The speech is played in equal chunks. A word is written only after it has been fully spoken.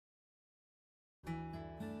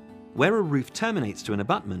Where a roof terminates to an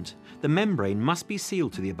abutment, the membrane must be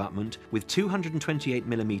sealed to the abutment with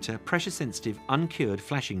 228mm pressure-sensitive uncured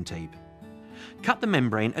flashing tape. Cut the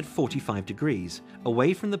membrane at 45 degrees,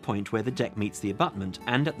 away from the point where the deck meets the abutment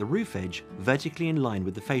and at the roof edge, vertically in line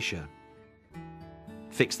with the fascia.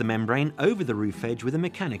 Fix the membrane over the roof edge with a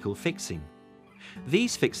mechanical fixing.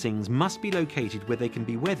 These fixings must be located where they can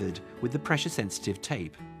be weathered with the pressure-sensitive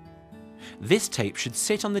tape. This tape should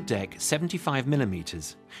sit on the deck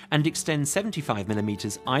 75mm and extend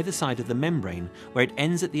 75mm either side of the membrane where it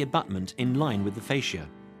ends at the abutment in line with the fascia.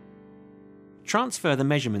 Transfer the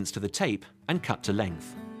measurements to the tape and cut to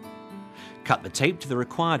length. Cut the tape to the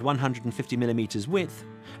required 150mm width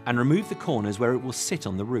and remove the corners where it will sit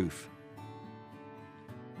on the roof.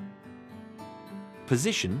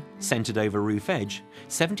 Position, centered over roof edge,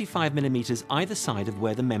 75mm either side of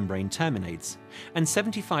where the membrane terminates, and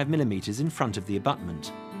 75mm in front of the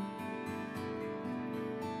abutment.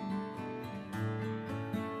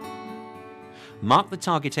 Mark the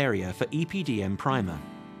target area for EPDM primer.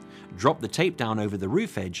 Drop the tape down over the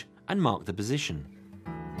roof edge and mark the position.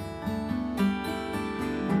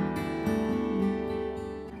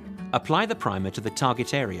 Apply the primer to the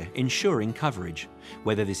target area, ensuring coverage,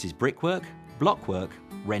 whether this is brickwork, blockwork,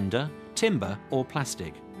 render, timber or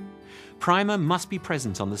plastic. Primer must be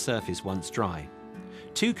present on the surface once dry.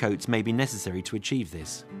 2 coats may be necessary to achieve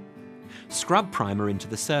this. Scrub primer into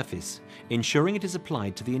the surface, ensuring it is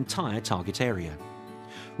applied to the entire target area.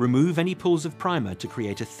 Remove any pools of primer to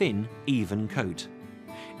create a thin, even coat.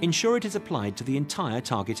 Ensure it is applied to the entire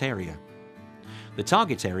target area. The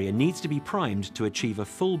target area needs to be primed to achieve a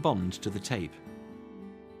full bond to the tape.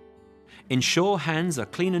 Ensure hands are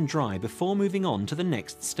clean and dry before moving on to the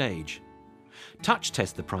next stage. Touch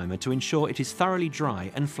test the primer to ensure it is thoroughly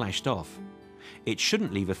dry and flashed off. It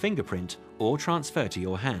shouldn't leave a fingerprint or transfer to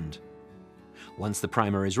your hand. Once the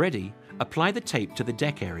primer is ready, apply the tape to the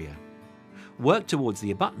deck area. Work towards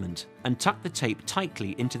the abutment and tuck the tape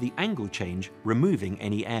tightly into the angle change, removing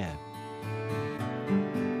any air.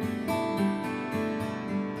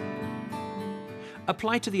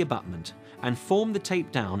 Apply to the abutment and form the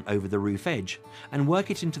tape down over the roof edge and work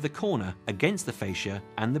it into the corner against the fascia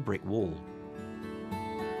and the brick wall.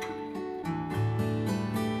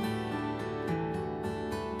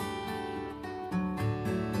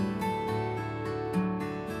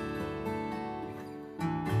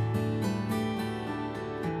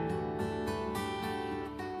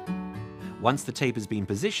 Once the tape has been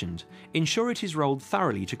positioned, ensure it is rolled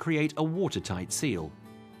thoroughly to create a watertight seal.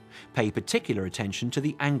 Pay particular attention to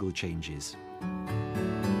the angle changes.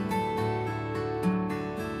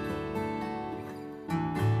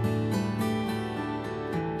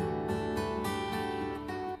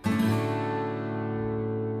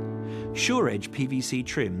 Sure-edge PVC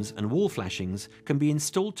trims and wall flashings can be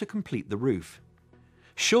installed to complete the roof.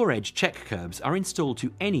 Sure-edge check curbs are installed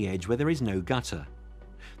to any edge where there is no gutter.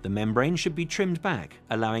 The membrane should be trimmed back,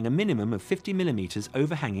 allowing a minimum of 50mm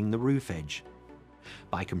overhanging the roof edge.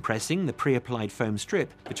 By compressing the pre-applied foam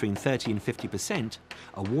strip between 30 and 50%,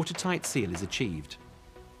 a watertight seal is achieved.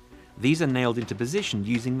 These are nailed into position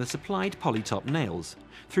using the supplied polytop nails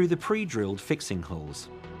through the pre-drilled fixing holes.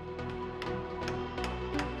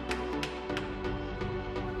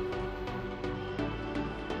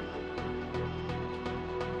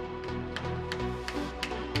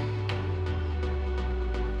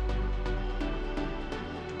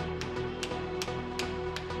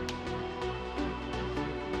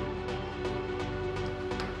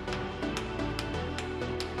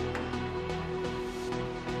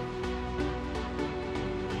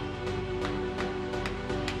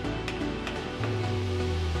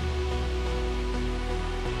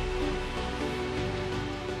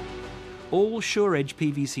 All sure-edge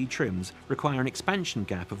PVC trims require an expansion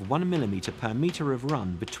gap of 1mm per metre of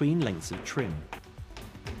run between lengths of trim.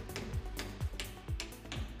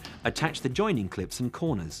 Attach the joining clips and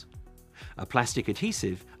corners. A plastic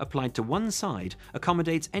adhesive applied to one side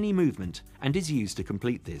accommodates any movement and is used to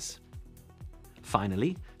complete this.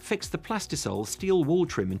 Finally, fix the plastisol steel wall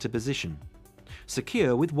trim into position.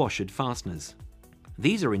 Secure with washered fasteners.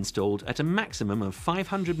 These are installed at a maximum of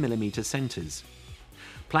 500mm centres.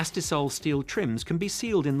 Plastisol steel trims can be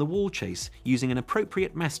sealed in the wall chase using an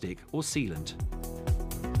appropriate mastic or sealant.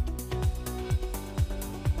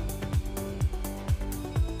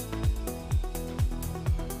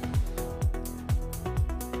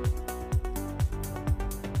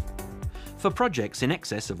 For projects in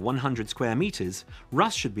excess of 100 square metres,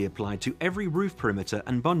 rust should be applied to every roof perimeter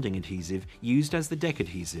and bonding adhesive used as the deck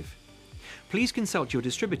adhesive. Please consult your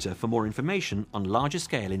distributor for more information on larger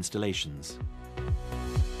scale installations.